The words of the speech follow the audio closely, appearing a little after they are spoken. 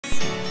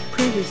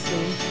previously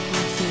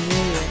on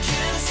senior year.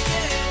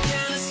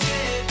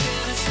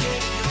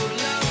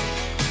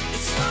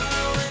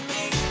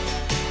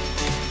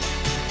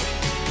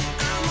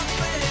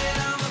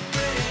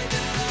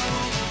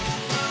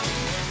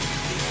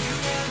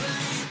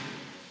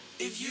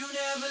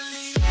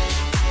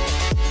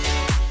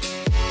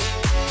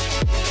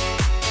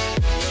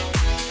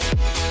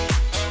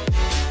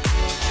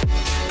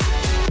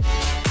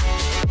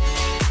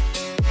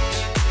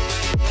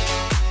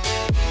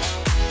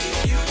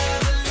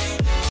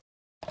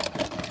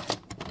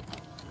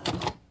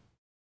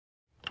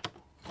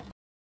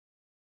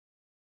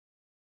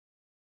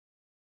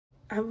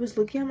 I was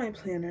looking at my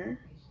planner,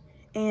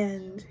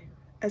 and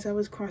as I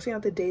was crossing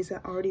out the days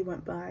that already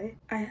went by,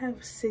 I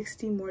have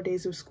 60 more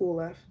days of school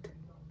left.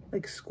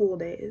 Like school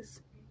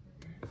days.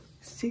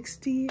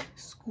 60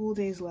 school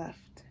days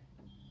left.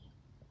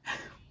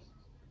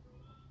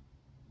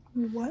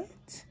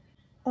 What?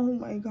 Oh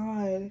my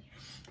god.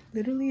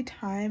 Literally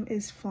time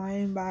is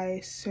flying by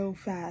so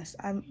fast.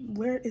 I'm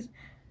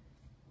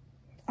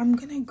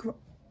gonna grow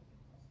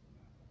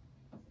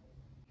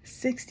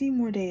 60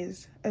 more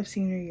days of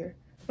senior year.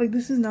 Like,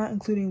 this is not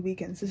including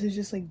weekends. This is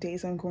just like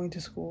days I'm going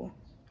to school.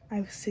 I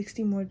have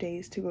 60 more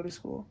days to go to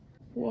school.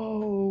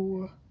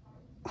 Whoa.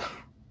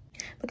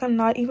 Like, I'm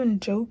not even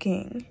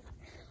joking.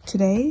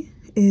 Today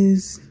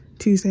is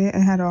Tuesday. I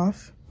had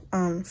off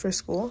for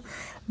school,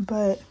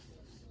 but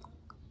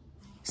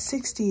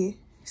 60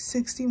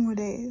 more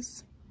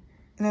days.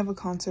 And I have a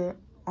concert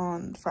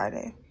on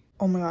Friday.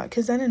 Oh my god.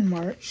 Because then in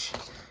March,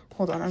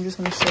 hold on, I'm just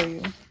going to show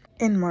you.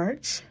 In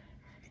March,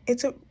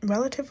 it's a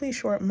relatively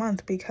short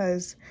month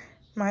because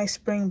my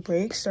spring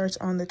break starts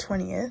on the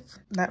 20th.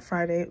 That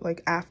Friday,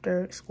 like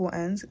after school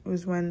ends,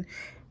 was when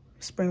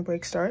spring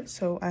break starts.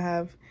 So I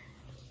have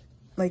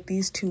like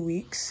these 2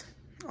 weeks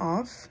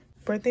off.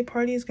 Birthday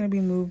party is going to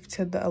be moved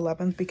to the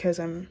 11th because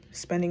I'm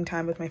spending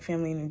time with my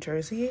family in New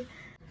Jersey.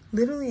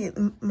 Literally,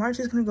 March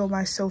is going to go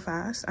by so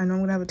fast. I know I'm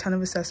going to have a ton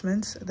of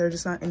assessments. They're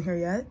just not in here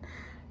yet.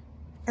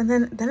 And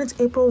then it's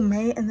April,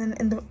 May, and then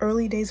in the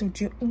early days of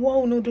June.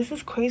 Whoa, no, this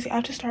is crazy. I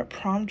have to start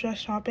prom dress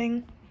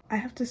shopping.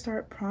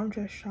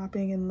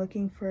 And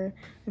looking for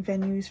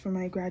venues for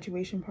my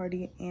graduation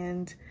party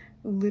and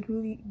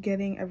literally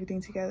getting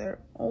everything together.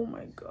 Oh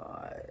my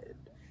god.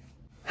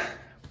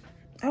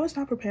 I was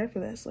not prepared for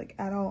this, like,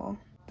 at all.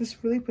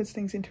 This really puts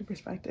things into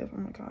perspective. Oh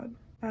my god.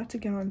 I have to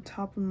get on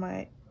top of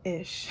my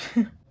ish.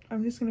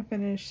 I'm just gonna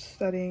finish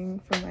studying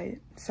for my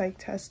psych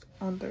test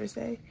on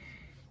Thursday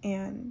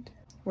and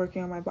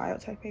working on my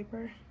biotech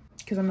paper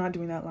because I'm not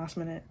doing that last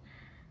minute.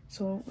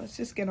 So let's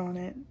just get on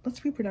it. Let's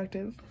be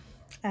productive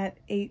at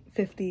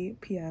 8:50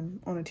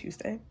 p.m. on a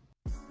Tuesday.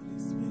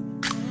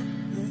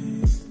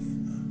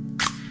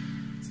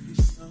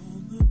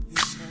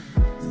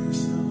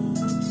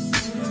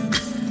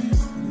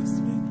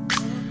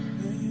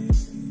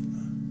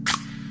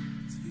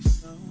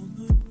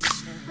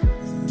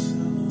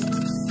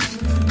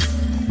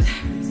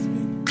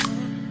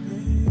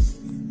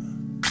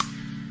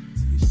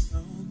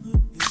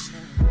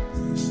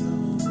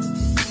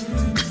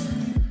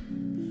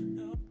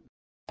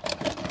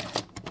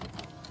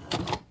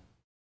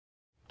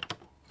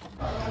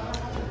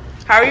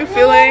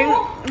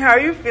 How are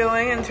you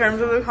feeling in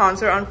terms of the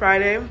concert on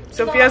Friday?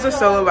 Sophie has a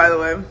solo, by the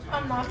way.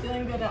 I'm not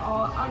feeling good at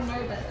all. I'm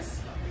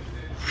nervous.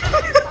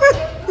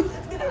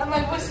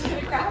 My voice is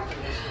gonna crack.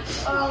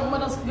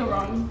 What else could go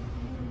wrong?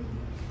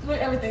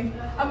 Like everything.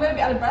 I'm gonna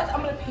be out of breath.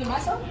 I'm gonna pee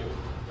myself.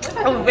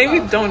 Oh,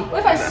 maybe don't.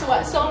 What if I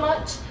sweat so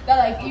much that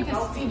like you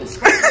can see the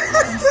sweat?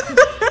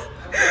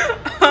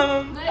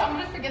 I'm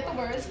gonna forget the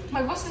words.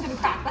 My voice is gonna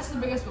crack. That's the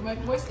biggest one. My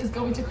voice is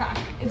going to crack.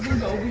 It's gonna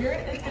go weird.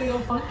 It's gonna go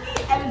funky,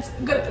 and it's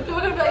gonna. People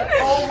are gonna be like,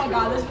 "Oh my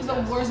god, this was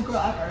the worst girl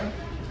ever."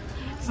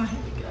 It's not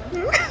gonna be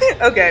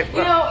good. Okay.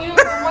 Well. You know,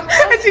 Gilmore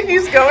Girls. As he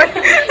keeps going.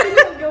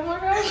 Gilmore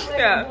Girls. Like,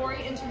 yeah.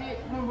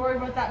 Rory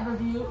wrote that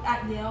review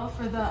at Yale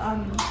for the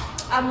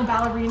I'm the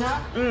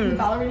ballerina. The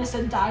ballerina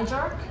said, "Die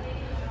jerk."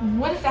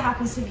 What if it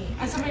happens to me?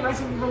 And somebody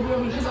writes a review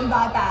of me because I'm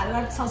that bad, and I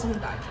have to tell someone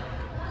to die jerk.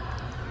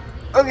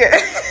 Okay.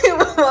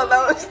 Well,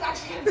 that was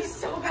actually gonna be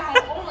so bad.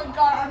 Oh my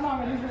god, I'm not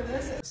ready for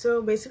this.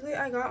 So basically,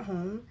 I got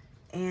home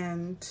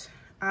and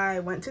I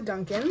went to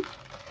Dunkin'.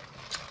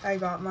 I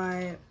got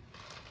my,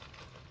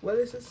 what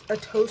is this? A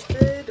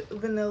toasted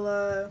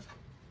vanilla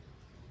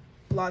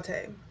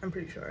latte, I'm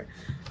pretty sure.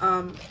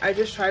 I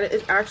just tried it.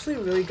 It's actually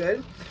really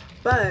good,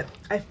 but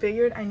I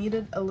figured I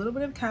needed a little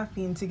bit of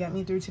caffeine to get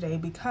me through today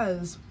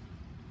because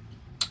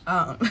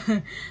I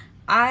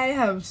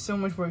have so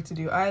much work to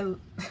do.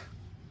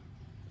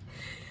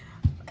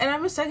 And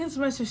I'm a second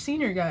semester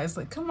senior, guys.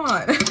 Like, come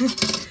on.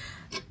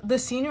 The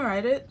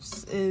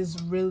senioritis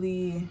is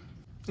really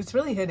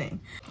hitting.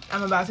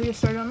 I'm about to get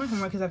started on my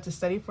homework because I have to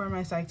study for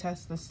my psych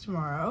test this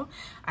tomorrow.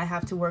 I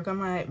have to work on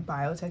my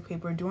biotech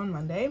paper due on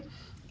Monday.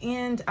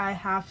 And I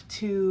have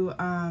to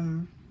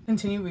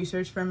continue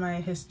research for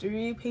my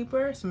history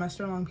paper,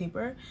 semester-long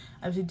paper.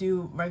 I have to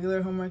do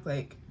regular homework,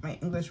 like my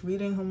English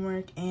reading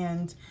homework,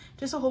 and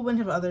just a whole bunch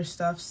of other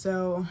stuff.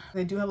 So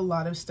I do have a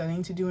lot of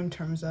studying to do in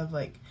terms of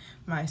like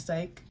my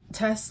psych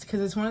test,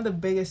 because it's one of the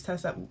biggest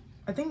tests that,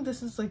 I think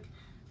this is like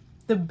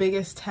the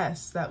biggest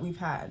test that we've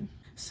had.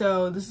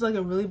 So this is like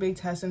a really big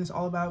test, and it's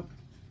all about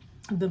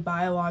the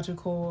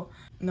biological,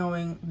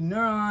 knowing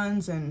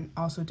neurons and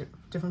also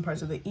different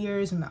parts of the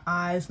ears and the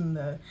eyes and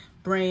the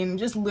brain,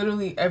 just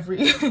literally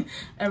every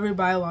every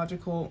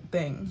biological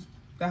thing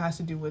that has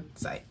to do with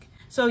psych.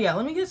 So yeah,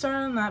 let me get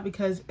started on that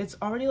because it's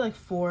already like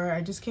 4.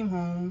 I just came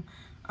home.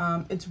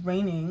 It's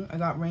raining. I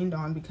got rained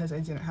on because I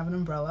didn't have an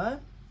umbrella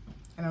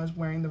and I was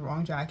wearing the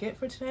wrong jacket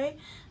for today.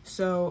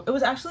 So it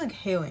was actually like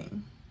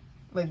hailing,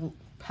 like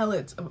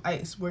pellets of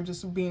ice were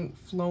just being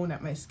flown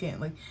at my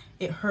skin. Like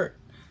it hurt.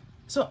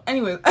 So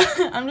anyways,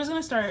 I'm just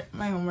gonna start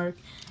my homework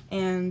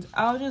and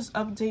I'll just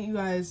update you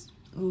guys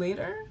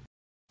later.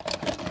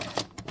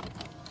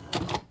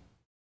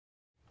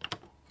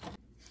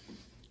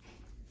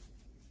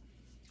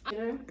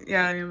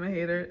 Yeah, I am a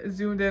hater. It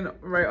zoomed in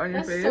right on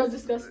your face. That's so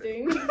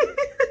disgusting.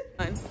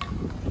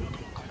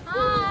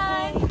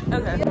 Hi.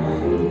 Okay.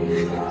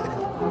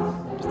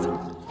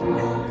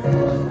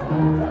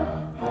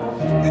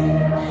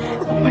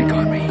 Oh my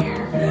god, my hair.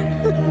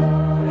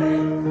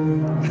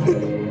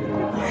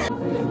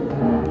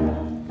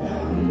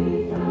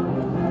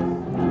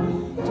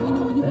 Do we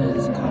know anybody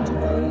that's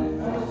controversial?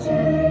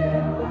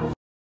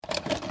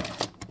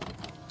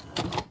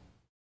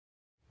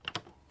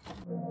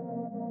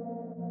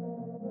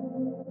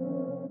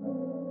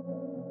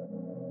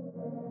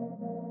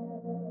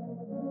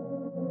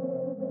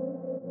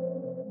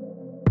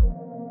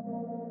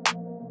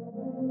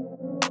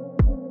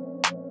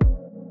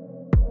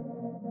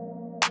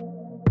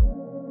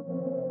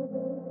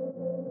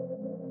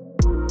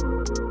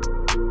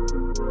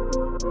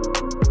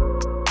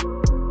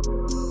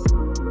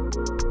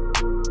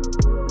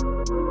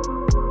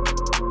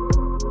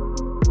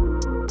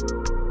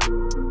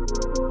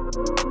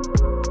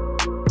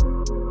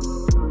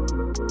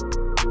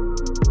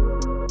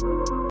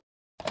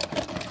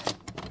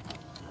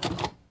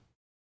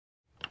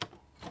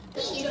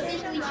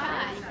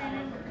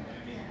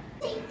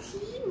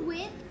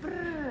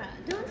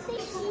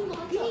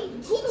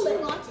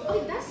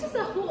 Oh, that's just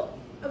a whole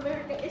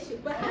America issue.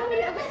 But how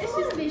many other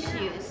issues?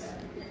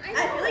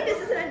 I feel like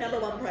this isn't a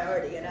 #1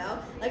 priority, you know?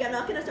 Like, I'm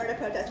not gonna start a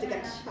protest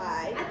against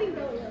Chai. I think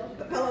Bella will.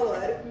 But Bella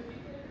would.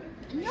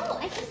 No,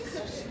 I think it's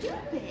so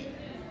stupid.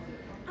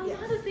 A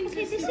lot of things.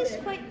 Okay, this is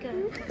quite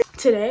good.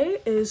 Today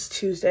is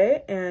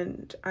Tuesday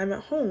and I'm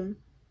at home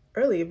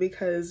early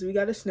because we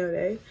got a snow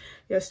day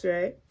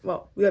yesterday.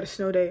 Well, we got a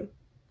snow day.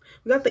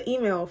 We got the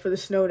email for the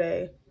snow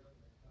day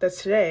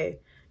that's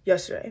today,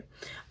 yesterday.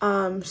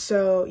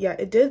 So yeah,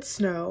 it did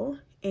snow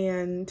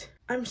and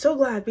I'm so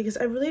glad because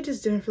I really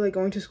just didn't feel like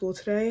going to school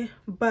today,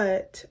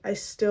 but I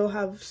still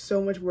have so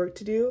much work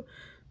to do.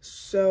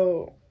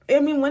 So I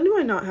mean, when do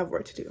I not have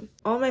work to do?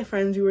 All my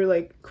friends, we were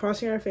like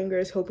crossing our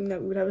fingers hoping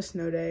that we would have a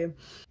snow day.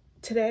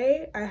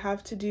 Today I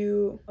have to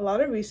do a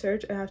lot of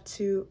research. I have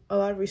to a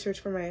lot of research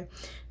for my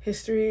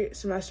history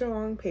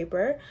semester-long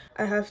paper.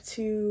 I have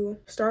to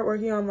start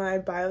working on my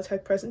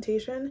biotech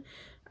presentation.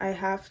 I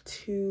have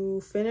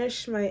to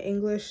finish my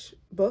English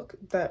book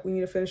that we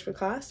need to finish for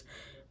class.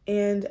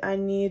 And I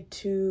need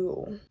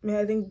to,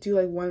 I think, do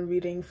like 1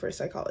 reading for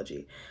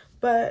psychology.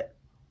 But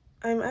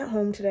I'm at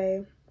home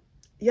today.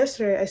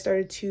 Yesterday I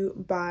started to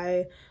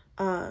buy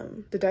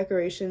the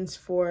decorations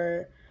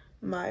for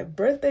my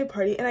birthday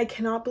party, and I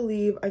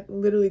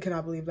literally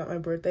cannot believe that my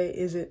birthday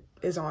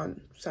is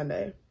on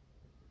Sunday.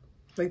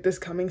 Like this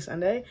coming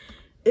Sunday.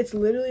 It's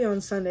literally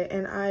on Sunday,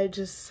 and I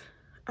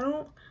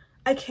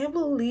can't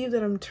believe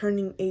that I'm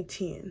turning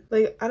 18.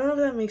 Like, I don't know if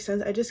that makes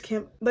sense. I just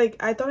can't, like,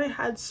 I thought I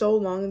had so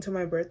long until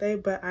my birthday,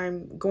 but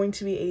I'm going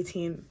to be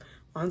 18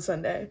 on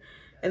Sunday.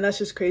 And that's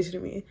just crazy to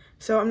me.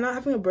 So I'm not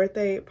having a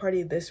birthday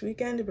party this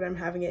weekend, but I'm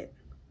having it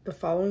the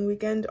following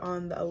weekend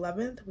on the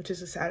 11th, which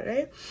is a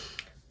Saturday.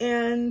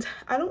 And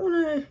I don't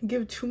want to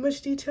give too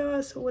much detail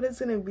as to what it's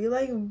going to be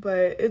like,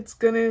 but it's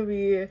going to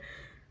be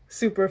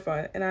super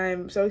fun. And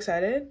I'm so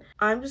excited.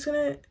 I'm just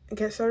going to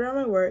get started on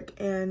my work.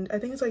 And I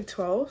think it's like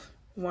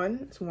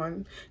 1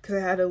 because I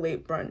had a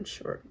late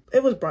brunch, or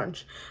it was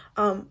brunch.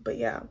 But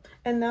yeah.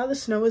 And now the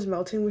snow is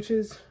melting, which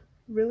is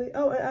really,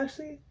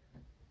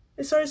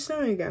 it started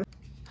snowing again.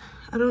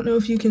 I don't know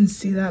if you can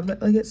see that,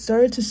 but like it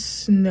started to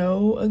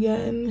snow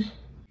again.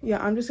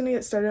 Yeah, I'm just gonna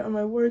get started on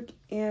my work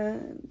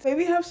and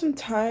maybe have some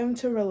time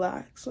to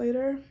relax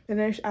later.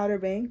 Finish Outer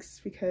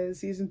Banks because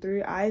season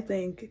 3 I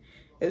think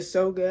is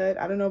so good.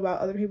 I don't know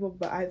about other people,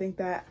 but I think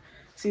that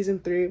season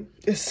 3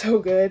 is so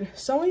good.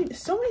 So many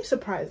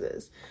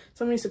surprises.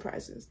 So many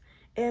surprises.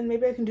 And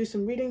maybe I can do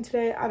some reading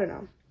today. I don't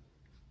know.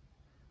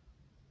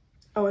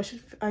 Oh,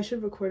 I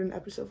should record an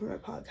episode for my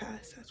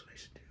podcast. That's what I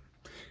should do.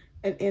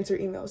 And answer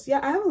emails. Yeah,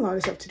 I have a lot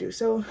of stuff to do,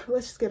 so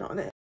let's just get on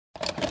it.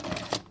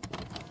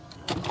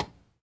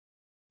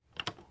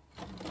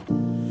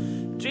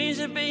 Dreams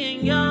of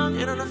being young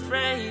and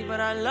unafraid,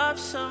 but I loved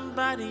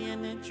somebody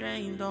and it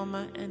drained all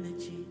my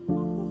energy.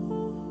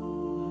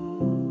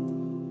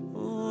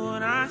 Ooh,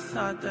 and I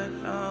thought that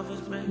love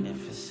was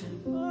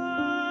magnificent.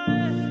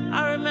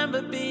 I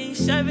remember being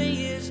 7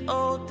 years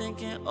old,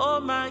 thinking, oh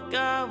my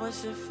God,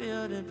 what's it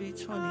feel to be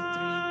 23?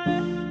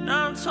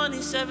 Now I'm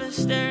 27,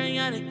 staring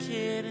at a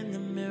kid in the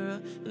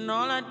mirror, and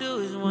all I do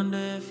is wonder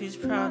if he's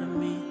proud of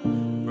me.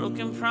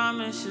 Broken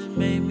promises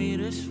made me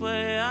this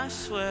way, I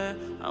swear.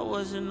 I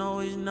wasn't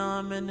always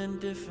numb and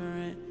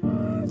indifferent.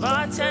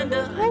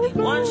 Bartender, I need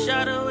one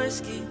shot of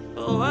whiskey,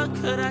 but what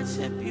could I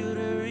tip you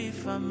to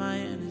refund my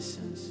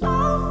innocence?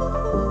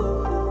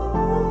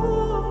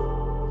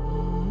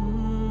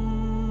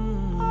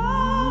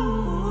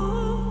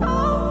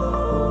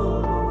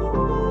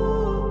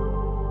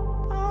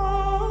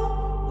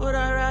 Would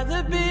I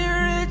rather be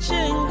rich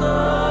in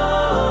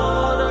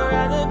gold, or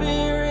rather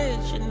be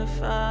rich in the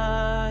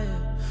fire?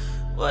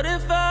 What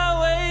if I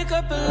wake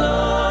up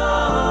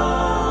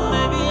alone?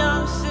 Maybe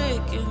I'm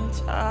sick and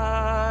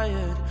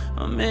tired,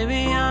 or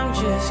maybe I'm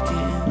just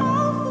getting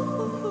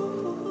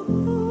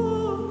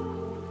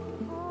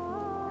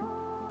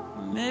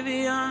or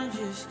maybe I'm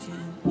just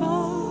getting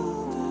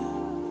older.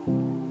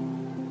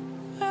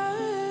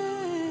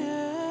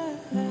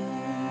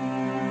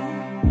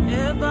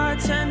 Yeah,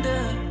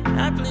 bartender,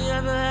 happily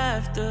ever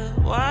after.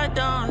 Why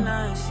don't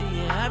I see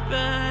it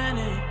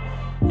happening?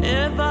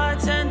 Yeah,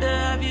 bartender,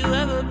 have you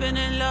ever been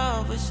in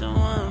love with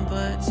someone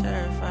but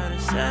terrified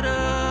of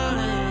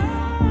settling?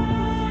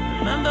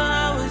 Remember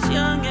I was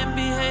young and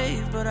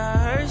behaved, but I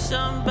hurt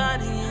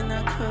somebody and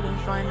I couldn't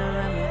find a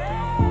remedy.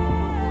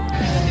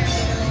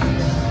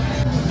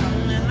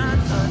 And I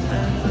thought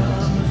that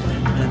love was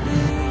like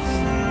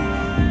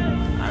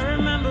medicine. I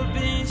remember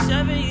being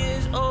 7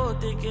 years old,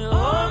 thinking,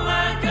 oh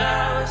my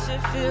God, what's it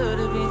feel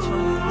to be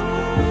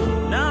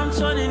 23? Now I'm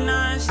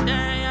 29,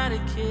 staring at a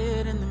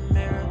kid in the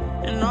mirror,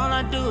 and all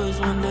I do is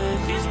wonder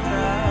if he's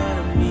proud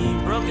of me.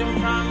 Broken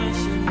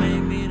promises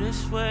made me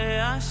this way,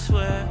 I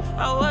swear.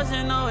 I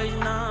wasn't always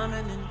numb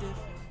and indifferent.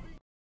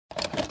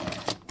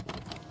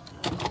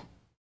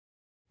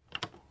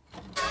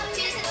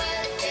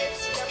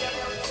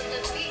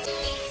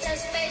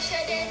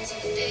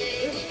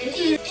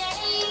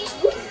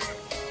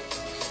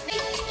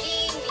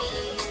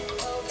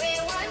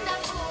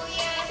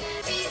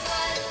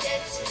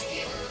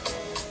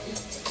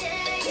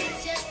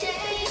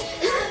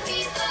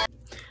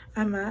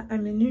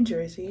 I'm in New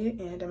Jersey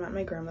and I'm at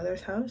my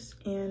grandmother's house,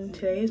 and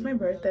today is my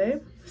birthday,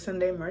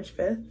 Sunday, March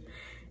 5th,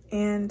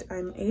 and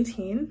I'm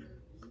 18,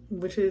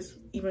 which is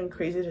even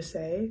crazy to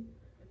say.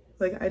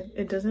 Like,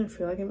 it doesn't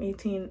feel like I'm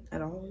 18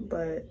 at all.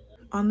 But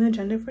on the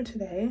agenda for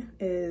today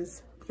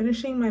is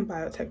finishing my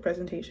biotech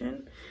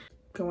presentation,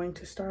 going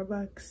to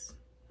Starbucks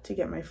to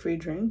get my free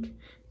drink,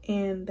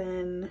 and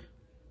then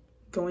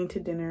going to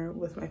dinner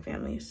with my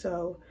family.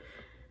 So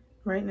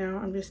right now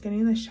I'm just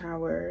getting in the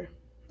shower.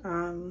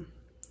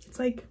 It's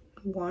like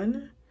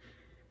 1,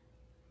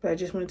 but I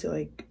just wanted to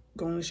like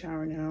go in the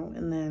shower now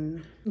and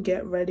then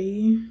get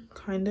ready,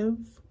 kind of,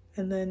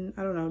 and then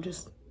I don't know,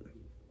 just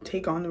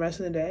take on the rest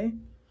of the day.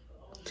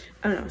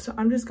 I don't know. So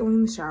I'm just going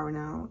in the shower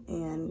now,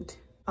 and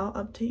I'll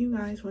update you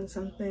guys when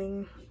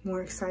something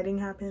more exciting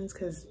happens,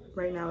 because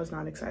right now it's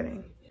not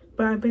exciting.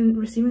 But I've been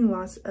receiving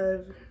lots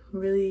of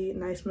really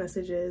nice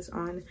messages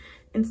on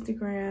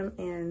Instagram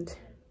and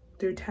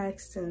through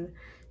text, and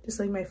just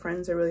like my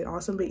friends are really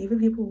awesome. But even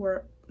people who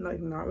are like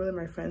not really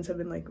my friends have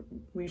been like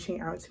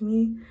reaching out to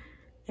me,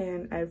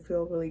 and I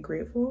feel really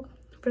grateful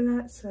for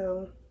that.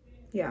 So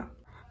yeah.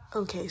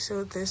 Okay,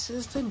 so this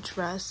is the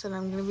dress that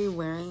I'm gonna be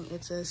wearing.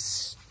 It's a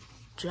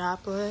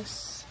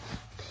strapless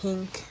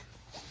pink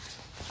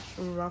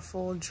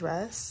ruffle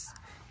dress,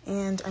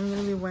 and I'm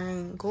gonna be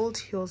wearing gold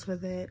heels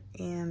with it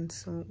and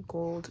some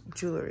gold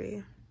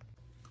jewelry.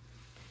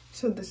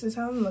 So this is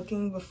how I'm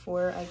looking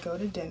before I go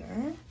to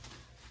dinner.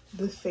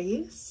 The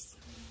face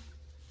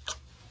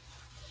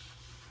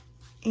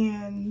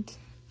and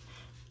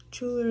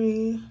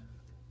jewelry,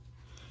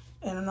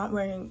 and I'm not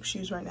wearing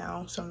shoes right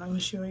now, so I'm not going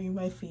to show you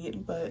my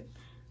feet, but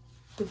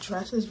the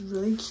dress is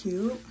really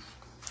cute.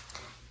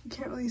 You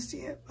can't really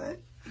see it, but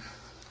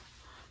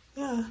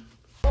yeah.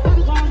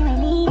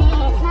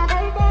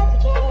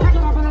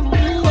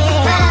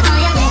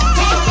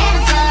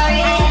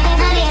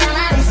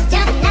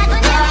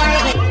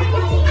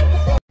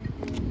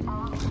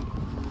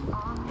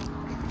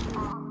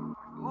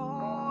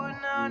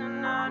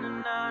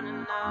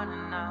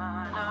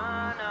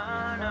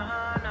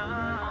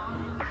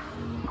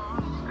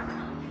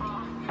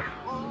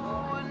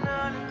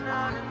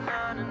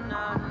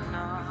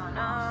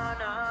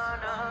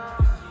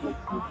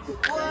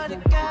 What I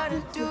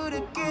gotta do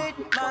to get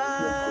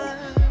mine?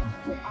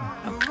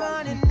 I'm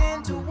running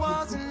into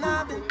walls and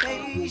I've been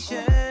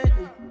patient. I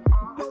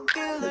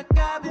feel like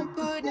I've been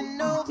putting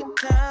in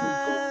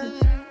overtime.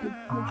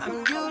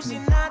 I'm usually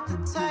not the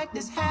type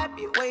that's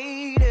happy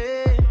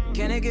waiting.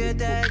 Can I get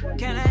that?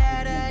 Can I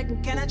have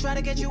that? Can I try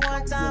to get you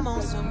one time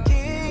on some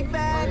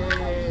kickback?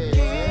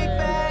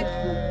 Kickback.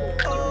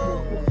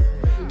 Oh,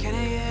 can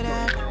I hear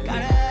that?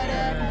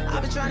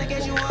 trying to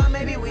get you on,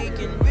 maybe we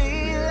can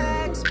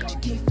relax, but you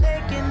keep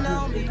flaking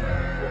on me.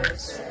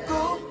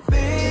 Go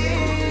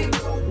big.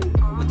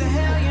 What the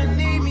hell you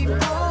need me for?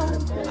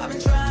 I've been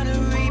trying to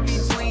read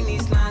between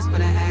these lines,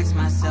 but I ask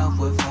myself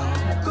what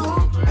for.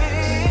 Go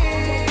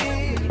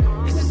big.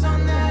 Is this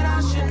something that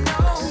I should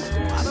know?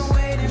 I've been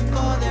waiting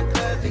for that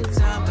perfect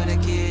time, but I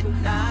can't.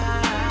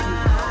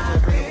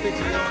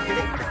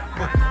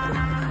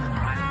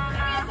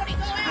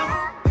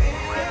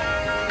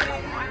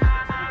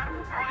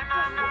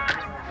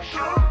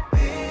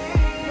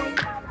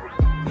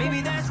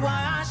 Maybe that's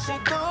why I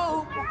should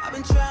go. I've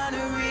been trying to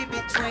read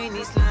between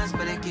these lines,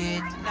 but I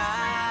get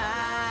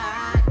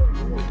denied.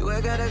 Where do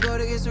I gotta go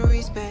to get some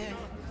respect?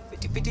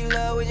 50-50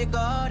 love with your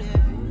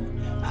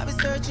garden. I've been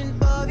searching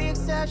for the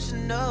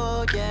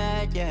exceptional,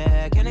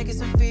 yeah. Can I get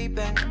some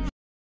feedback?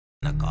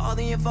 I call,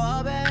 then you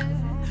fall back.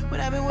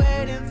 When I've been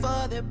waiting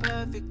for the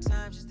perfect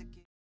time just to get.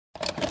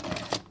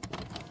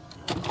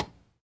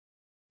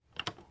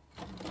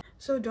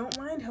 So don't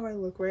mind how I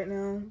look right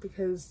now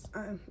because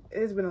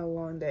it's been a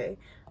long day,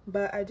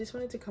 but I just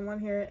wanted to come on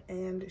here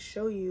and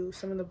show you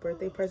some of the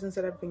birthday presents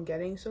that I've been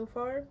getting so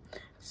far.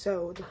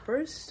 So the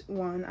first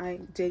one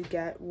I did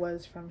get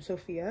was from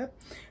Sophia,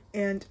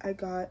 and I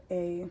got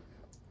a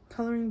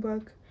coloring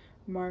book,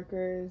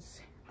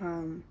 markers,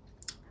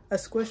 a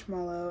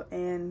squishmallow,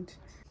 and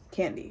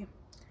candy.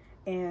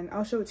 And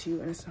I'll show it to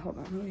you in a second. Hold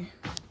on, let me.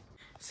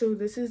 So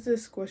this is the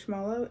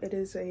squishmallow. It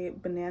is a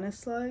banana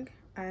slug,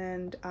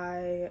 and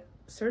I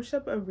searched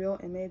up a real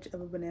image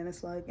of a banana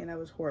slug and I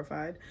was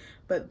horrified,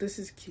 but this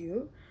is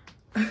cute.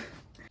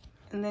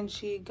 And then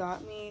she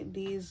got me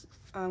these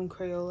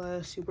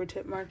Crayola super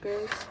tip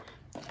markers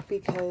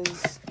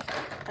because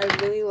I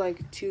really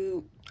like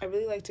to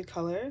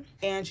color,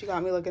 and she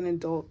got me like an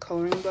adult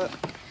coloring book.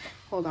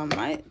 Hold on,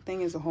 my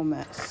thing is a whole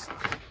mess.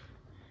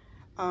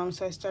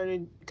 So I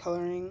started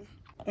coloring,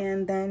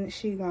 and then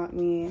she got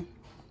me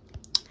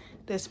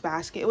this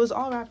basket. It was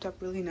all wrapped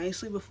up really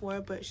nicely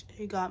before, but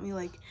she got me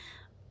like,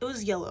 it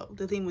was yellow.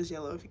 The theme was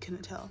yellow, if you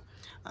couldn't tell,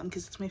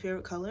 because it's my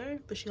favorite color.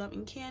 But she got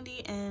me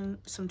candy and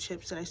some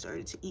chips that I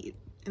started to eat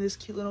in this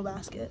cute little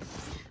basket.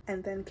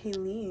 And then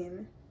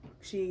Kayleen,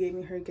 she gave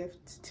me her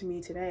gift to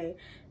me today,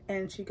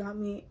 and she got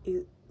me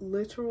a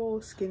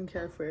literal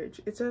skincare fridge.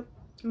 It's a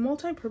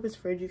multi-purpose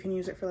fridge. You can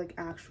use it for like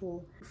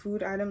actual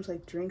food items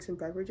like drinks and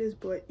beverages,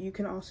 but you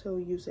can also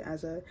use it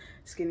as a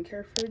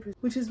skincare fridge,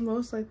 which is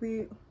most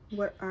likely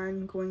what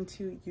I'm going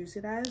to use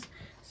it as.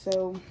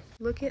 So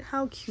look at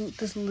how cute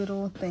this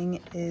little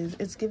thing is.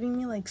 It's giving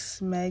me like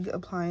Smeg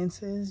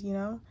appliances, you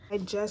know. I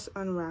just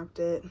unwrapped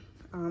it.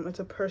 It's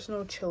a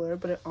personal chiller,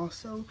 but it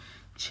also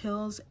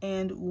chills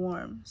and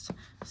warms.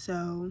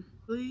 So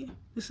really,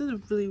 this is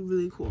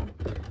really cool.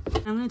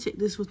 I'm gonna take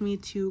this with me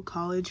to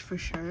college for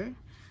sure.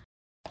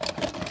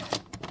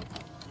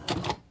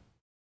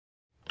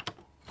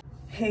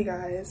 Hey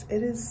guys,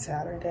 it is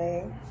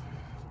Saturday.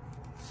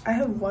 I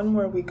have one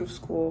more week of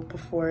school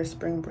before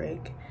spring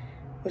break,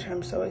 which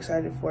I'm so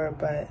excited for,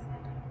 but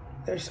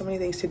there's so many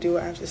things to do.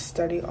 I have to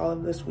study all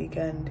of this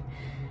weekend,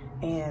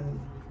 and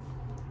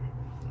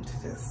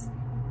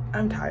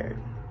I'm tired.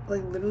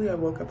 Like literally I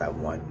woke up at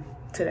 1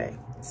 today,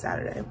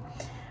 Saturday.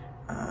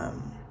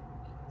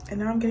 And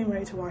now I'm getting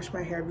ready to wash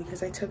my hair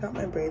because I took out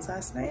my braids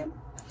last night.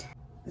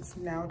 It's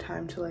now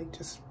time to like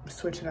just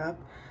switch it up.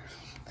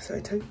 So I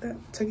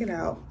took it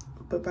out,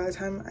 but by the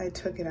time I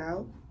took it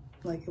out,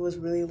 like it was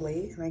really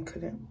late and I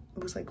couldn't,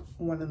 it was like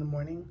 1 in the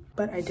morning.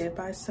 But I did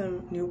buy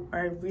I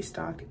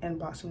restocked and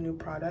bought some new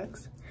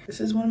products.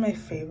 This is one of my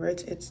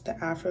favorites. It's the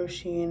Afro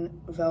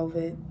Sheen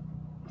Velvet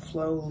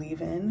Flow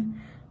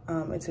Leave-In.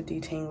 It's a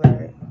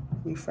detangler,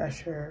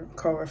 refresher,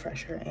 curl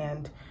refresher,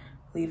 and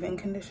leave-in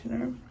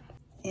conditioner.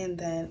 And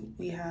then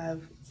we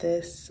have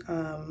this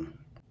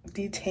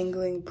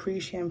detangling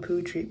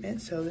pre-shampoo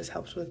treatment. So this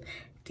helps with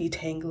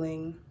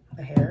detangling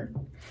the hair.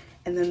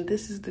 And then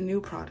this is the new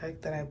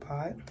product that I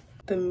bought,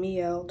 the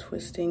Miel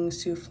Twisting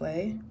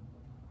Souffle.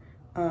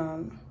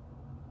 And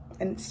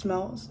this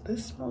smells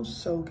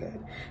so good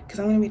because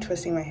I'm gonna be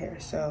twisting my hair.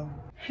 So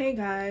hey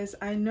guys,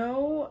 I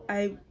know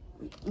I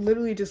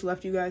literally just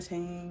left you guys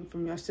hanging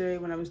from yesterday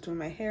when I was doing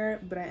my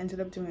hair, but I ended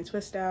up doing a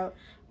twist out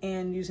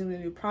and using the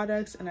new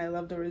products, and I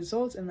love the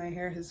results, and my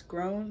hair has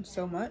grown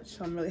so much,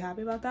 so I'm really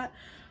happy about that.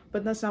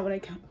 But that's not what I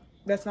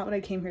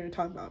came here to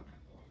talk about.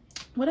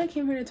 What I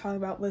came here to talk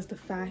about was the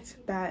fact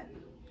that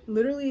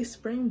literally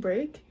spring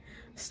break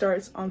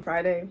starts on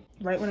Friday,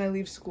 right when I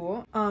leave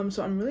school.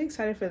 So I'm really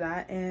excited for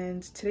that,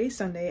 and today's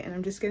Sunday, and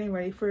I'm just getting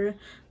ready for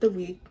the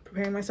week,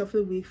 preparing myself for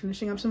the week,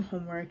 finishing up some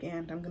homework,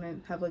 and I'm gonna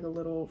have like a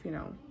little, you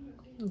know,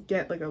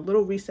 get like a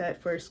little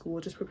reset for school,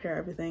 just prepare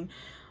everything.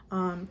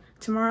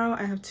 Tomorrow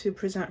I have to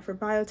present for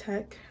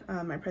biotech,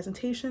 my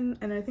presentation,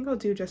 and I think I'll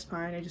do just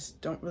fine. I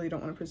just don't want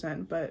to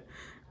present, but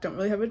don't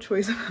really have a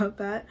choice about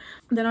that.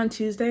 Then on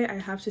Tuesday I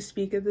have to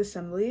speak at the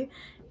assembly,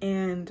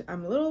 and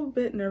I'm a little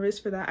bit nervous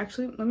for that.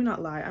 Actually, let me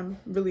not lie, I'm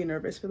really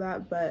nervous for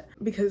that, but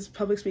because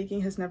public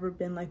speaking has never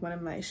been like one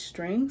of my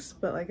strengths,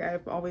 but like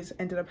I've always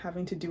ended up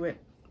having to do it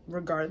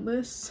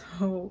regardless.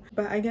 So,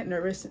 but I get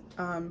nervous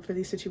for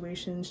these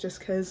situations just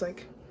because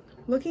like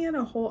looking at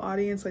a whole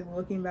audience like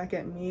looking back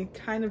at me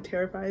kind of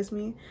terrifies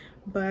me.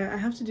 But I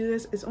have to do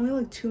this. It's only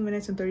like 2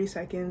 minutes and 30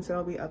 seconds that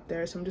I'll be up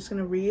there, so I'm just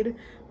gonna read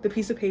the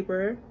piece of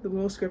paper, the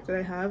little script that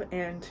I have,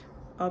 and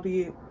I'll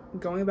be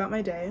going about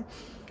my day.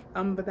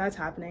 But that's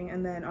happening.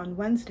 And then on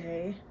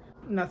Wednesday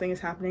nothing is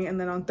happening, and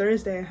then on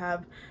Thursday I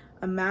have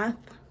a math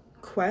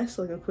quest,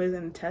 like a quiz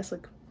and a test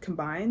like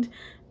combined,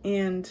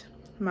 and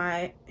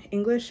my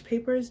English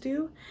paper is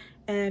due,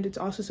 and it's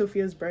also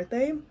Sophia's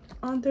birthday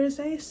on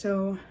Thursday,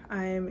 so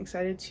I'm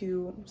excited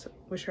to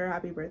wish her a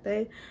happy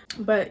birthday.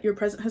 But your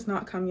present has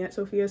not come yet,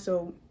 Sophia,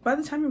 so by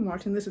the time you're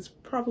watching this it's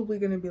probably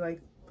going to be like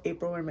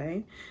April or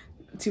May,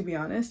 to be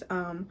honest.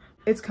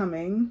 It's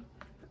coming.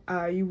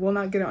 You will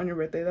not get it on your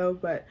birthday though.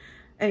 But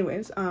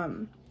anyways,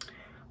 what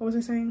was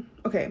I saying?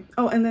 Okay.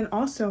 Oh, and then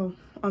also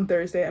on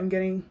Thursday I'm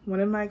getting one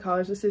of my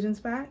college decisions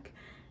back,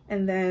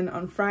 and then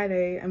on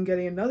Friday I'm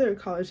getting another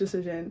college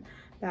decision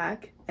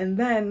back, and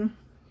then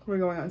we're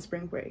going on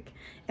spring break.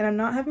 And I'm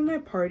not having my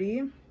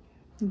party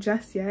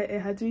just yet.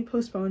 It had to be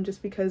postponed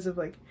just because of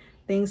like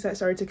things that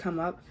started to come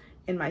up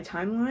in my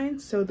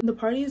timeline. So the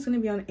party is going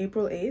to be on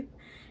April 8th,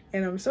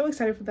 and I'm so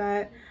excited for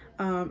that.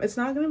 It's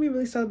not going to be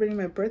really celebrating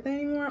my birthday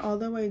anymore,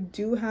 although I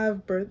do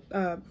have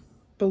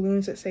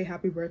balloons that say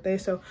happy birthday,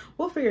 so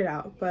we'll figure it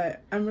out.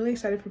 But I'm really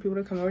excited for people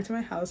to come over to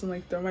my house and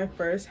like throw my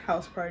first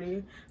house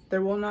party.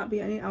 There will not be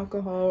any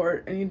alcohol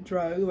or any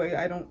drugs. Like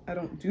I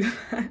don't do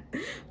that.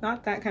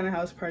 Not that kind of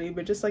house party,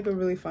 but just like a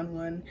really fun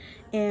one.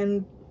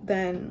 And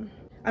then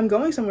I'm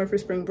going somewhere for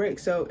spring break,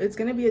 so it's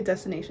gonna be a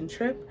destination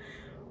trip.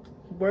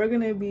 We're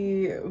gonna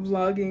be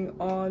vlogging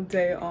all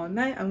day, all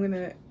night. I'm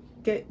gonna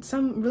get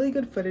some really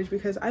good footage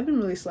because I've been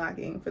really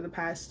slacking for the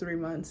past 3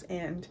 months,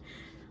 and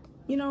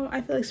you know,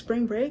 I feel like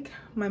spring break,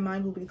 my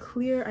mind will be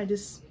clear.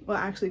 Well,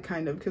 actually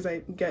kind of, because I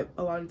get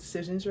a lot of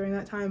decisions during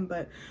that time,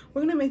 but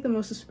we're gonna make the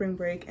most of spring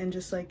break and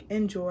just like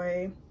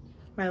enjoy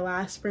my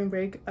last spring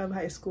break of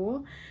high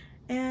school.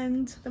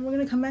 And then we're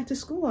gonna come back to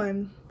school,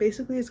 and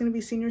basically it's gonna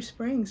be senior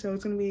spring, so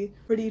it's gonna be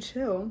pretty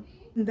chill.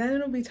 And then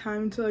it'll be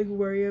time to like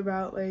worry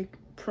about like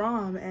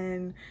prom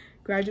and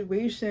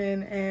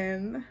graduation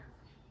and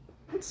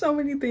so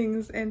many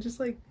things. And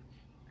just like,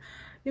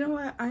 you know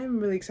what, I'm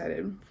really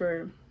excited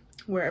for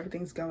where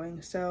everything's going.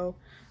 So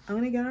I'm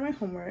gonna get on my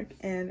homework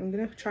and I'm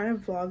gonna try to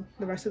vlog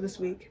the rest of this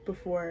week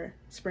before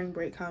spring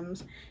break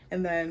comes,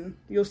 and then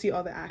you'll see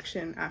all the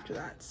action after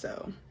that.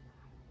 So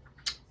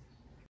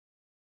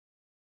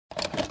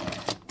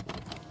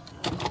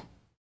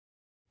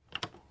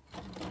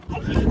I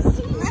can't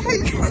see.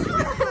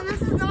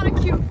 This is not a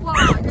cute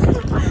vlog.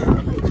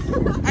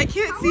 I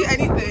can't see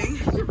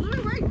anything. You're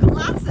really wearing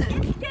glasses.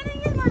 It's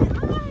getting in my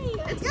eye.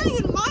 It's getting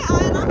in my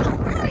eye and I'm not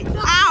wearing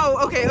them. Ow!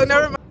 Okay, oh,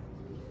 never mind.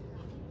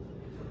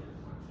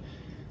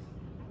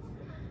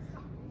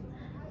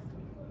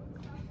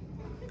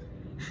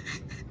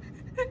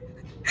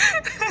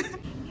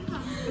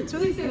 It's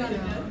really good.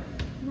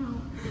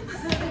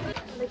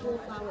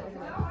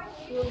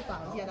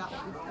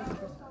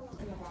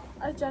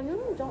 I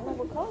genuinely don't know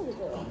what color to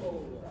do.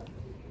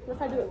 What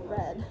if I do it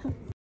red?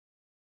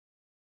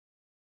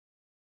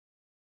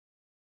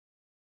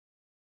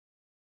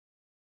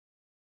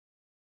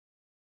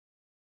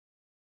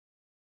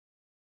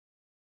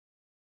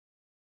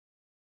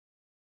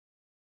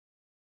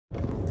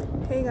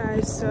 Hey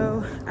guys,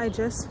 so I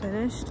just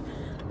finished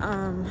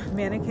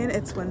mannequin.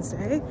 It's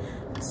Wednesday,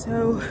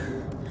 so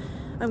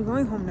I'm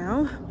going home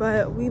now,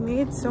 but we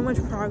made so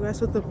much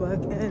progress with the book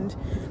and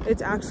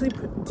it's actually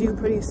due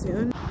pretty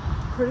soon.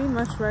 Pretty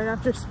much right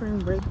after spring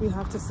break we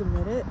have to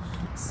submit it.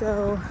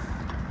 So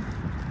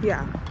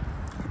yeah,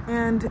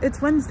 and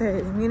it's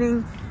Wednesday,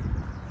 meaning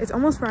it's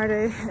almost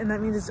Friday, and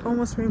that means it's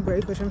almost spring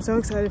break, which I'm so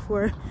excited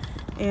for.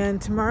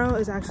 And tomorrow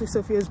is actually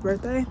Sophia's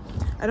birthday.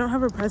 I don't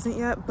have her present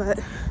yet, but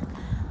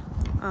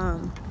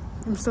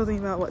I'm still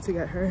thinking about what to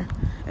get her,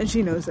 and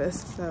she knows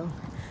this. So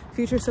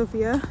future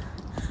Sophia,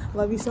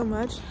 love you so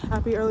much.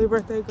 Happy early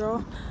birthday,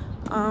 girl.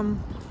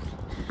 And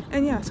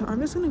yeah, so I'm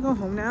just gonna go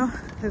home now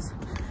because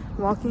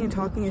walking and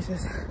talking is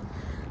just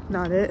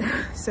not it.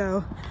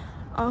 So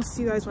I'll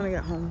see you guys when I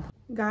get home.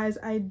 Guys,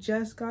 I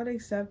just got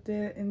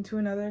accepted into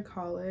another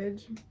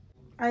college.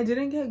 I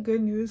didn't get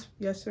good news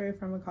yesterday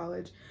from a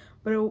college,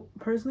 but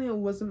personally it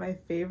wasn't my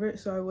favorite,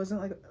 so I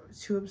wasn't like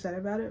too upset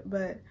about it.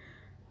 But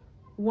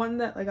one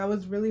that like I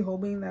was really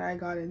hoping that I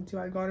got into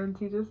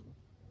just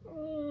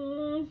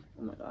oh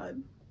my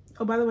god.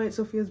 Oh, by the way, it's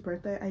Sophia's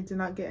birthday. I did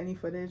not get any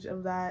footage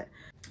of that,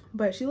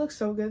 but she looks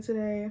so good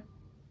today.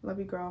 Love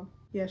you, girl.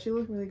 Yeah, she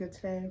looked really good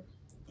today.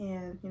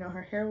 And you know,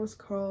 her hair was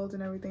curled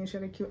and everything. She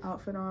had a cute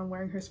outfit on,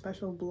 wearing her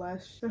special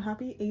blush. So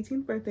happy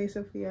 18th birthday,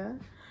 Sophia.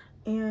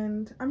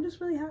 And I'm just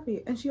really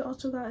happy. And she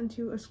also got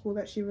into a school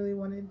that she really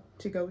wanted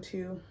to go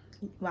to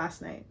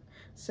last night.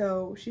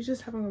 So she's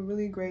just having a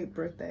really great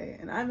birthday,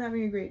 and I'm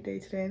having a great day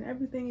today, and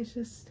everything is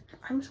just,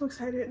 I'm so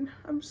excited.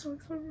 I'm so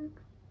excited.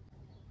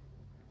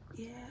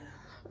 Yeah.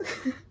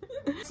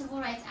 Civil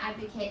rights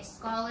advocate,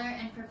 scholar,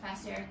 and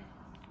professor.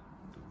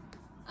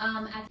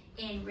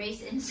 in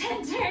race and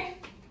gender.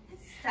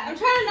 I'm trying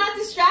to not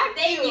distract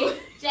you.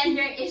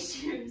 Gender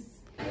issues.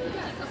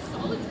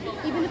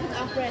 Even if it's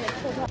off-brand, it's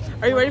still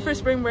Are you ready for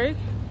spring break?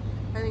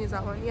 I think it's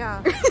that one,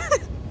 yeah.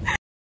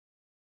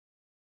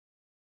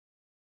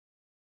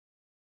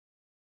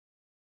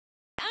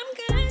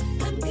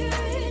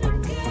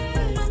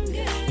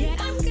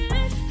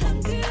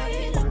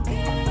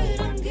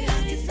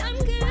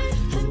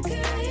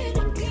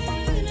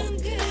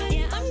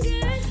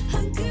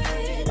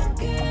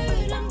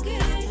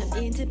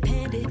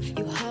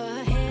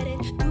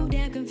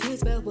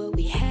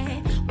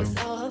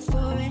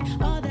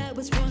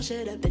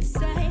 Shut up.